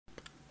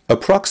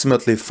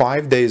Approximately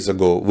 5 days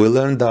ago, we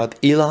learned that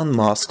Elon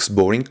Musk's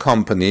Boring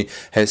Company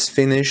has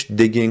finished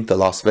digging the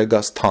Las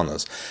Vegas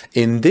tunnels.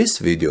 In this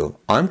video,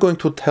 I'm going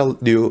to tell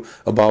you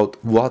about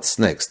what's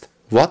next.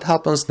 What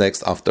happens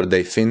next after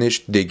they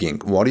finish digging?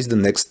 What is the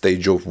next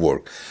stage of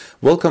work?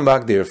 Welcome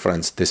back, dear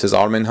friends. This is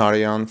Armen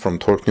Haryan from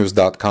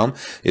TorqueNews.com.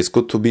 It's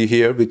good to be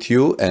here with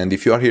you. And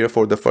if you are here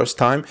for the first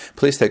time,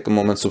 please take a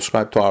moment,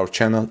 subscribe to our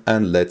channel,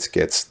 and let's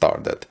get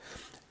started.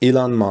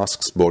 Elon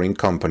Musk's Boring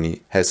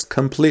Company has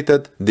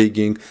completed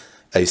digging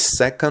a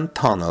second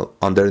tunnel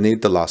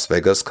underneath the Las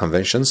Vegas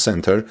Convention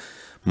Center,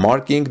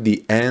 marking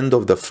the end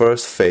of the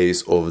first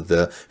phase of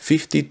the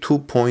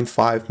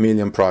 $52.5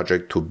 million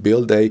project to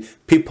build a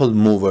people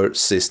mover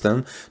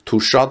system to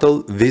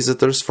shuttle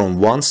visitors from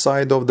one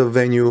side of the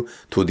venue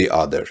to the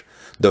other.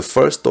 The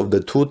first of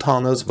the two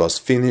tunnels was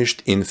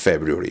finished in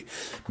February.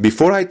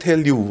 Before I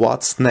tell you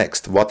what's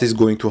next, what is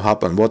going to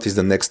happen, what is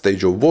the next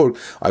stage of work,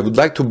 I would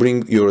like to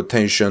bring your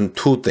attention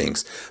two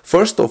things.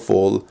 First of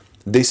all,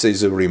 this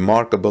is a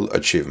remarkable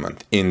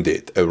achievement,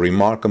 indeed, a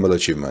remarkable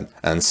achievement.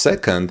 And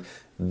second,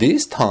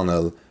 this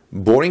tunnel,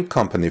 Boring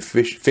Company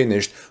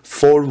finished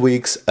 4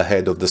 weeks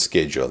ahead of the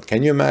schedule.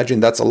 Can you imagine?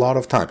 That's a lot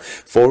of time.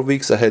 4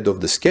 weeks ahead of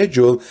the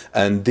schedule,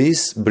 and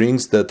this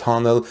brings the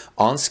tunnel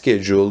on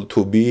schedule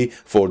to be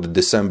for the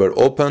December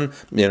open,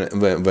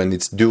 when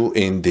it's due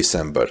in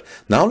December.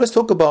 Now let's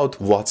talk about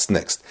what's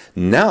next.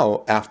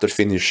 Now, after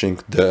finishing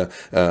the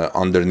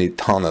underneath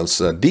tunnels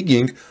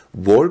digging,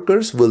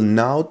 workers will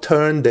now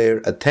turn their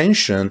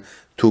attention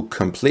to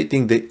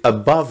completing the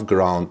above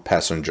ground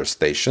passenger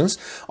stations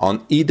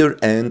on either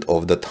end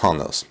of the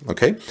tunnels,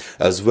 okay,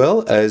 as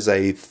well as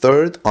a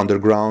third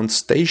underground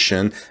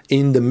station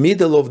in the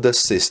middle of the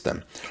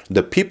system.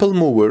 The people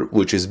mover,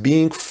 which is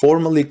being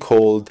formally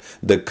called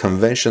the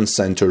Convention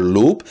Center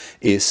Loop,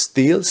 is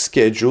still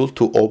scheduled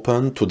to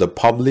open to the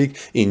public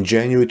in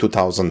January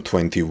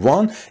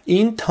 2021,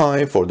 in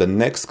time for the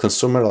next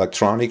Consumer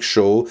Electronics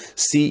Show,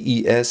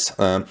 CES,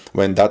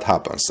 when that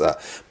happens.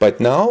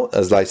 But now,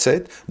 as I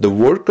said,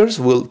 the workers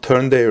will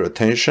turn their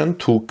attention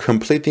to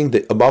completing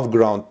the above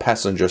ground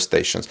passenger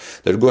stations.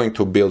 They're going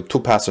to build 2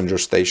 passenger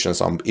stations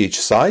on each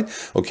side,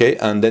 okay,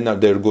 and then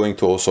they're going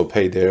to also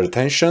pay their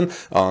attention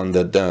on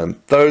the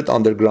third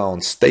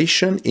underground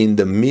station in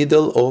the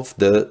middle of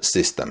the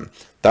system.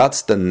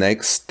 That's the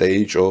next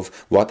stage of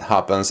what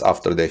happens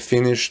after they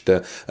finish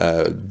the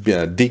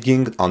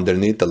digging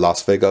underneath the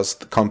Las Vegas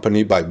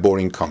company by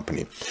Boring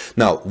Company.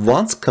 Now,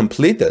 once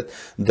completed,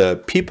 the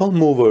people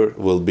mover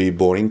will be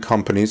Boring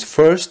Company's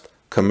first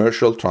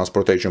commercial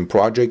transportation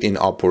project in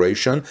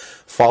operation,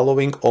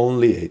 following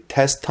only a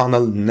test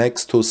tunnel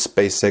next to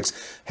SpaceX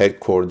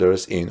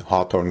headquarters in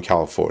Hawthorne,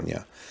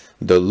 California.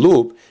 The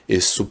loop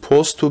is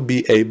supposed to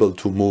be able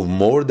to move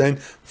more than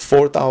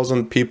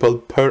 4,000 people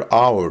per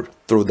hour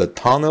through the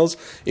tunnels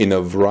in a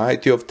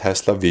variety of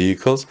Tesla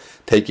vehicles,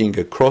 taking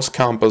a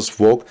cross-campus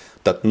walk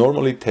that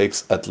normally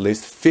takes at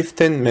least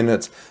 15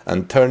 minutes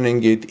and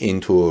turning it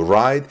into a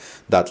ride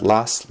that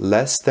lasts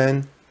less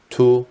than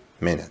 2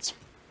 minutes.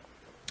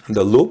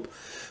 The loop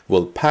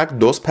will pack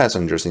those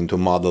passengers into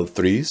Model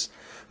 3s,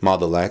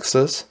 Model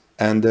X's,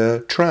 and a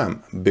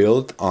tram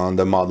built on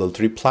the Model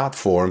 3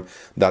 platform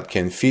that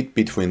can fit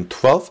between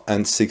 12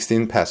 and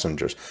 16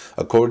 passengers.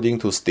 According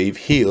to Steve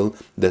Hill,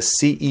 the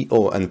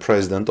CEO and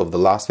president of the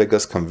Las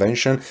Vegas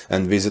Convention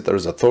and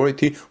Visitors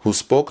Authority, who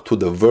spoke to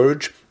The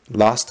Verge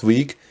last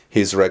week,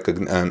 his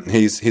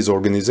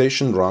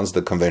organization runs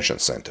the convention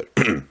center.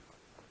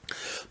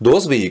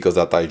 Those vehicles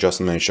that I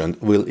just mentioned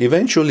will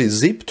eventually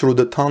zip through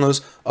the tunnels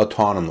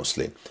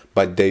autonomously,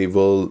 but they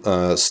will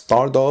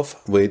start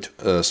off with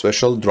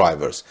special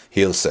drivers,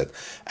 Hill said.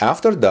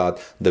 After that,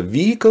 the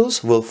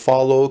vehicles will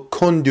follow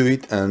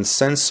conduit and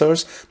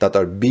sensors that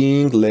are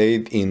being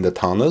laid in the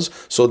tunnels,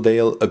 so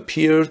they'll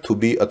appear to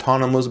be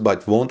autonomous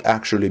but won't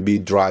actually be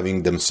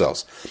driving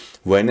themselves.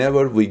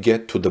 Whenever we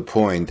get to the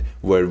point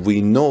where we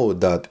know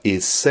that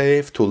it's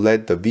safe to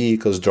let the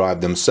vehicles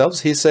drive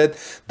themselves, he said,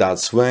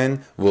 that's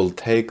when we'll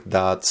take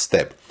that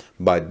step.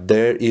 But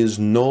there is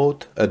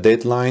not a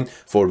deadline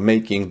for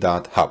making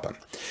that happen.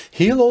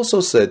 Hill also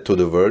said to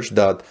The Verge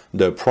that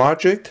the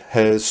project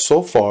has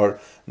so far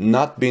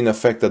not been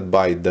affected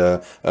by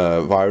the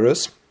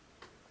virus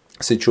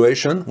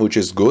situation, which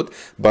is good,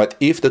 but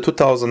if the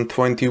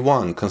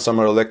 2021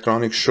 Consumer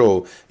Electronics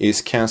Show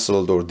is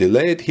cancelled or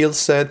delayed, Hill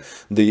said,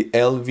 the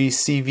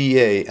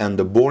LVCVA and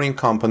the Boring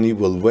Company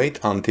will wait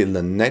until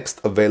the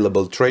next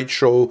available trade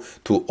show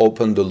to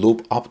open the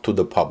loop up to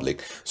the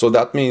public. So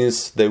that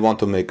means they want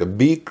to make a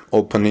big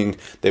opening,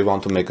 they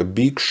want to make a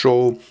big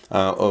show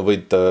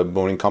with the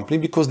Boring Company,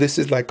 because this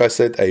is, like I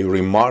said, a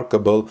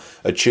remarkable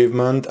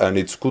achievement, and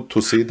it's good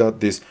to see that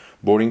this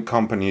Boring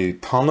Company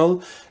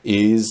tunnel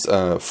is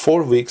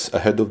 4 weeks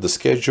ahead of the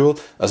schedule,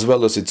 as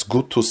well as it's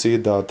good to see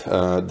that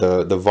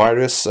the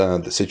virus,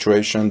 the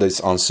situation, this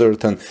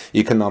uncertain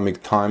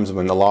economic times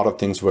when a lot of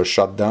things were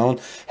shut down,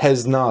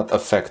 has not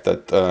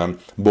affected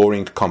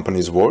Boring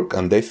Company's work,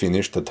 and they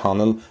finished the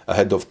tunnel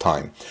ahead of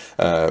time.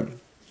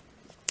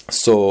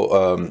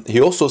 So he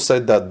also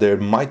said that there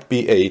might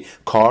be a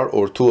car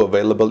or two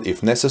available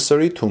if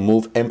necessary to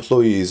move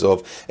employees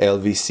of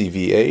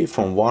LVCVA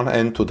from one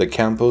end to the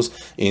campus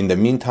in the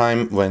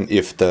meantime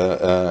if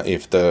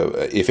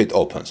it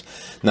opens.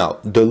 Now,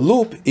 the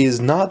loop is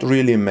not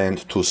really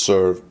meant to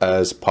serve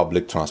as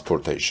public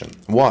transportation.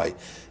 Why?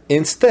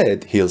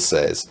 Instead, he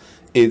says,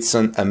 it's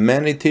an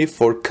amenity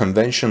for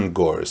convention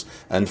goers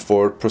and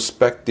for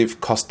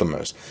prospective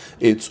customers.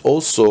 It's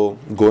also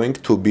going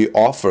to be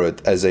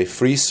offered as a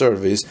free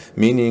service,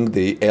 meaning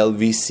the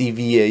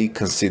LVCVA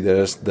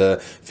considers the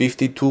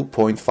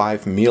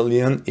 52.5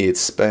 million it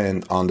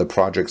spent on the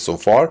project so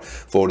far,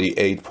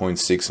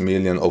 48.6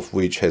 million of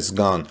which has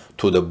gone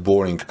to the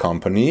Boring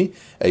Company,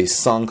 a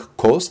sunk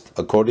cost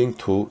according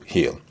to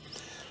Hill.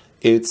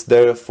 It's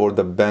there for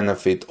the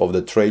benefit of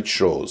the trade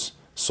shows.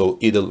 So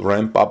it'll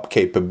ramp up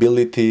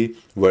capability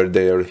where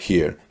they are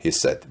here, he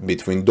said.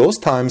 Between those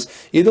times,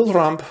 it'll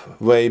ramp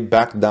way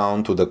back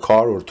down to the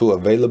car or two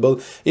available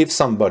if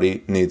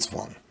somebody needs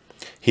one.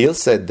 Hill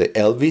said the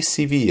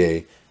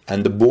LVCVA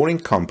and the Boring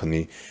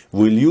Company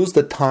will use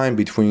the time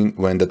between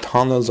when the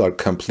tunnels are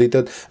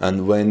completed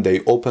and when they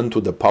open to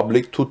the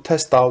public to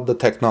test out the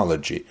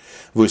technology.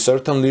 We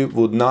certainly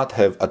would not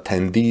have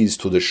attendees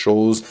to the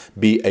shows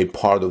be a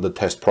part of the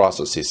test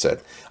process, he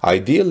said.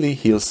 Ideally,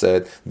 Hill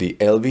said, the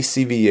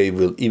LVCVA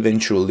will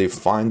eventually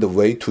find a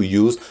way to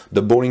use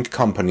the Boring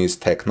Company's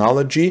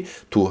technology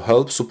to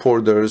help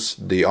supporters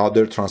the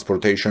other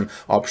transportation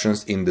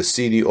options in the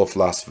city of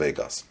Las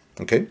Vegas.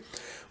 Okay?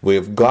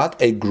 We've got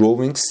a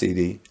growing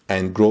city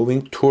and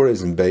growing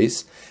tourism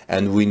base,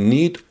 and we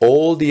need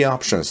all the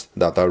options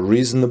that are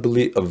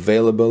reasonably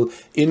available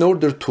in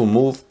order to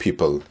move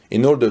people,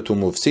 in order to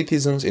move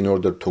citizens, in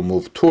order to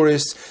move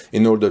tourists,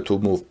 in order to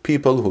move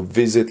people who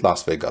visit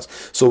Las Vegas.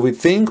 So we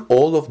think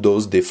all of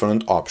those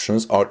different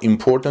options are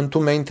important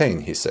to maintain,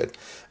 he said.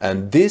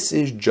 And this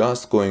is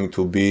just going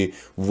to be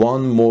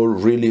one more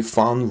really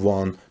fun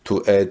one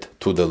to add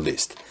to the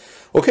list.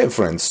 Okay,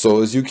 friends,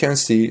 so as you can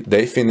see,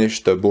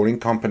 the Boring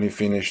Company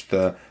finished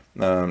the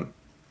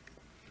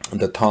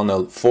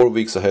tunnel 4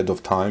 weeks ahead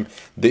of time.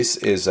 This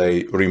is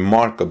a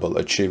remarkable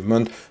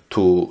achievement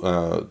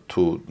to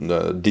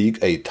dig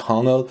a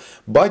tunnel.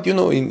 But you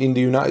know, in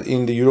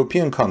the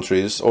European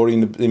countries or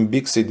in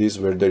big cities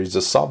where there is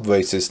a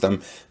subway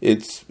system,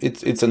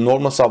 it's a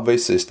normal subway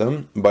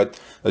system. But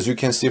as you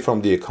can see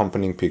from the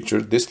accompanying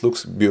picture, this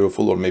looks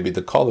beautiful, or maybe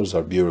the colors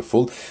are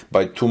beautiful.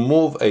 But to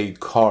move a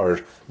car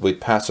with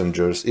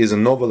passengers is a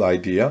novel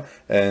idea,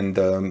 and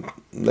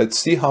let's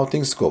see how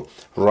things go.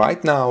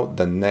 Right now,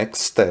 the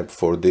next step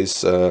for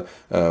this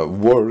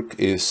work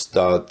is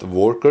that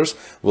workers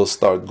will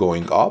start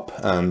going up,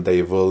 and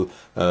they will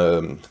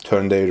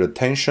turn their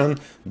attention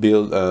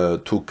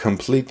to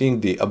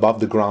completing the above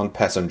the ground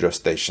passenger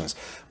stations.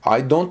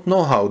 I don't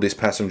know how these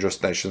passenger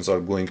stations are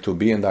going to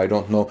be, and I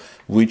don't know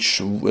which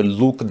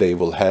look they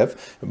will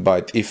have,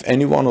 but if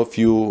any one of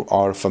you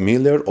are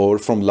familiar or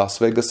from Las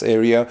Vegas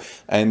area,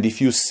 and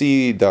if you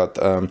see that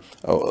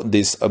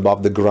these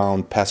above the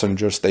ground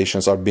passenger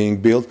stations are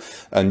being built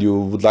and you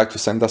would like to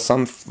send us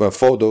some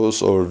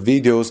photos or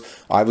videos,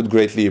 I would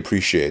greatly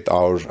appreciate.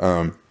 Our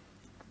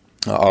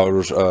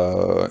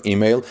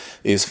email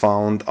is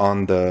found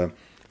on the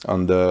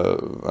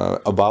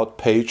about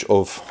page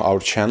of our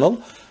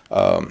channel.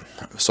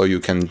 So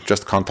you can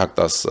just contact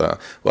us.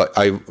 Well,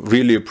 I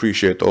really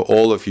appreciate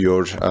all of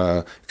your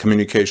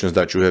communications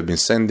that you have been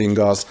sending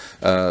us,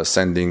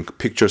 sending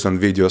pictures and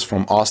videos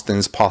from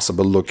Austin's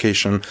possible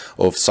location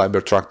of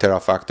Cybertruck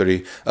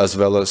Terrafactory, as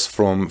well as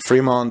from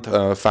Fremont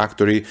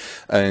factory,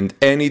 and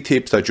any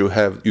tips that you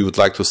would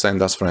like to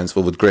send us, friends,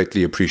 we would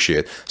greatly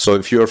appreciate. So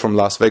if you're from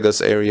Las Vegas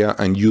area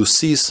and you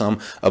see some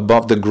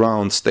above the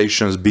ground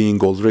stations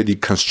being already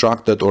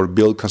constructed or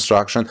build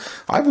construction,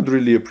 I would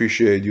really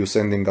appreciate you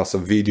sending us a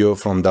video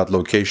from that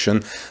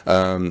location,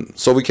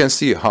 so we can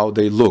see how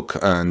they look,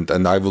 and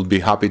I will be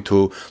happy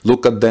to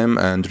look at them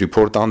and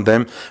report on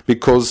them,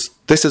 because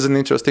this is an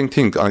interesting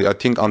thing. I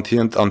think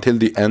until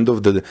the end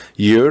of the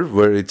year,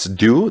 where it's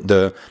due,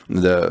 the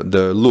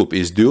loop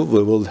is due,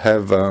 we will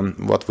have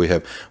what we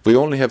have. We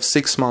only have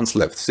 6 months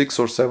left, 6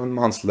 or 7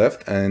 months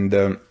left,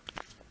 and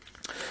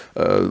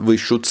we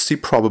should see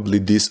probably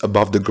these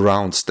above the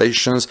ground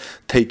stations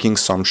taking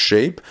some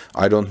shape.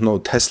 I don't know,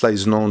 Tesla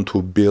is known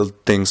to build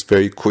things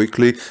very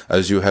quickly,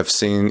 as you have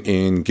seen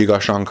in Giga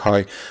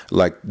Shanghai.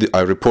 Like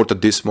I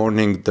reported this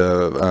morning,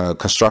 the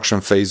construction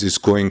phase is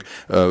going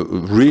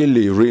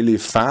really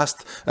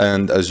fast,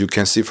 and as you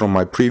can see from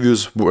my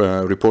previous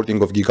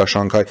reporting of Giga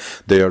Shanghai,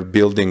 they are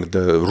building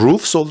the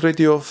roofs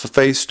already of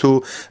phase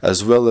 2,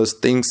 as well as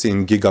things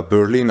in Giga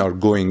Berlin are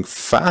going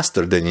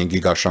faster than in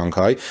Giga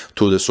Shanghai,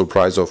 to the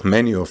surprise of of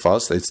many of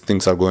us.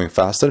 Things are going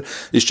faster.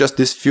 It's just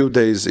this few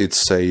days.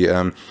 It's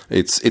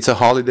a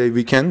holiday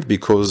weekend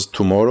because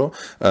tomorrow,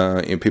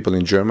 people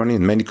in Germany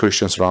and many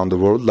Christians around the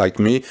world, like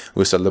me,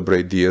 we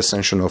celebrate the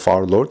Ascension of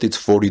our Lord. It's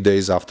 40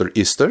 days after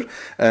Easter,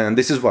 and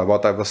this is why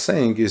what I was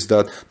saying is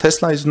that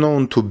Tesla is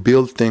known to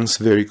build things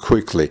very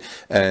quickly,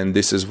 and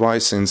this is why,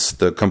 since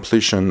the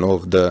completion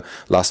of the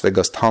Las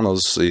Vegas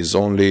tunnels is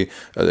only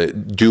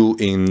due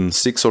in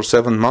 6 or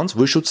 7 months,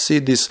 we should see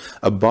these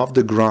above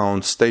the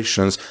ground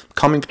stations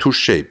coming to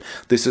shape.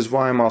 This is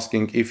why I'm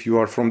asking, if you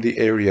are from the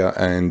area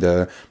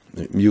and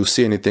you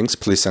see anything,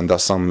 please send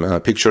us some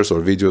pictures or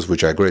videos,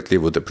 which I greatly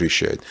would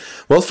appreciate.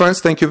 Well,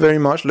 friends, thank you very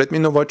much. Let me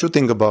know what you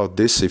think about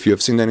this. If you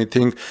have seen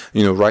anything,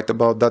 write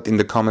about that in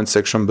the comment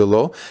section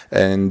below.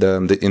 And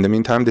in the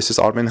meantime, this is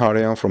Armen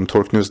Harayan from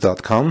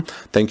TorqueNews.com.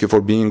 Thank you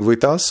for being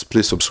with us.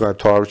 Please subscribe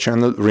to our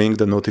channel, ring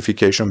the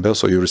notification bell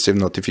so you receive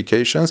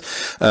notifications.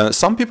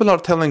 Some people are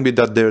telling me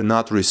that they're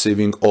not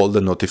receiving all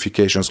the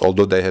notifications,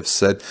 although they have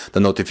set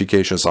the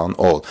notifications on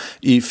all.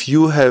 If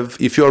you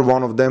are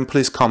one of them,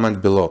 please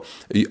comment below.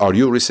 Are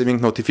you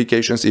receiving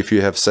notifications if you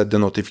have set the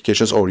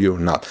notifications, or you're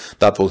not?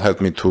 That will help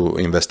me to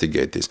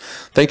investigate this.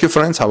 Thank you,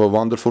 friends. Have a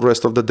wonderful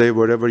rest of the day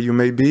wherever you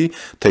may be.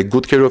 Take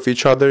good care of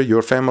each other,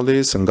 your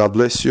families, and God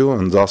bless you.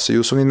 And I'll see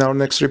you soon in our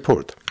next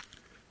report.